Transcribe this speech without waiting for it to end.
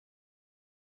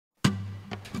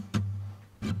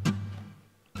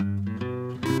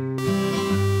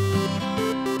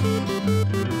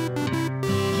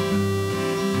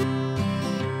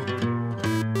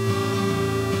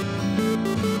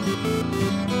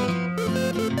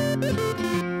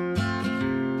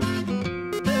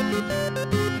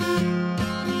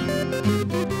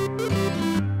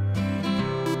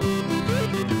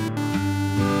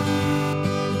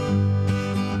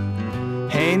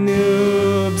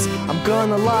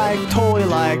gonna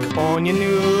totally own you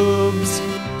noobs.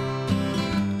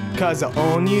 'Cause I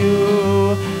own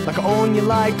you, I own you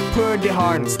pretty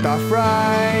hard and stuff,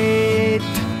 right?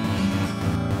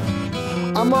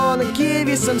 I'm gonna give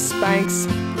you some spanks,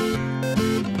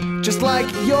 just like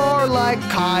you're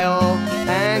Kyle,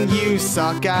 and you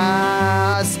suck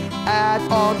ass at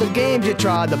all the games you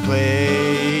try to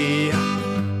play.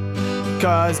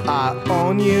 'Cause I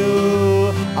own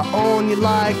you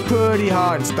pretty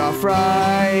hard and stuff,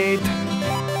 right?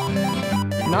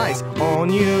 Nice, own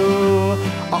you,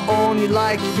 I own you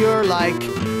you're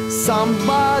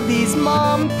somebody's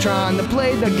mom trying to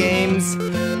play the games.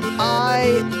 I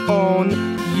own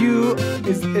you.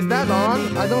 Is that on?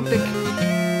 I don't think.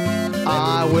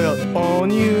 I will own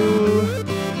you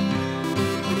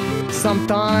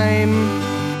sometime,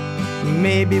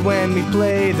 maybe when we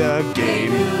play the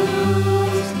game.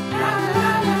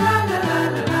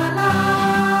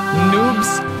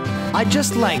 Noobs, I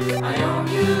just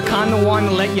kinda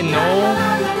wanna let you know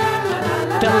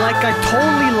that I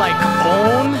totally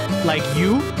own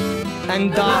you,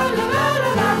 and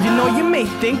you know, you may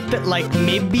think that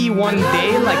maybe one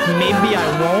day maybe I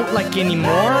won't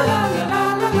anymore,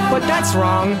 but that's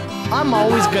wrong. I'm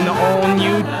always gonna own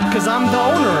you, 'cause I'm the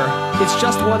owner. It's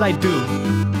just what I do.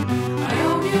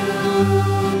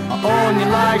 I own you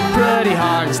pretty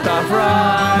hard and stuff,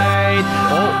 right?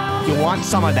 Oh, you want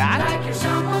some of that?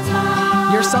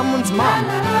 You're someone's mom.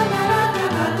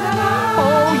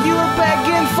 Oh, you're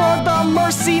begging for the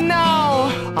mercy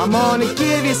now. I'm gonna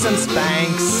give you some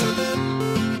spanks,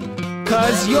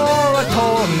 'cause you're a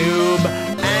total noob,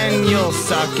 and you'll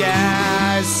suck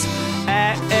ass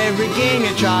at every game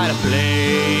you try to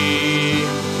play.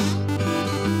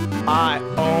 I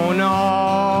own all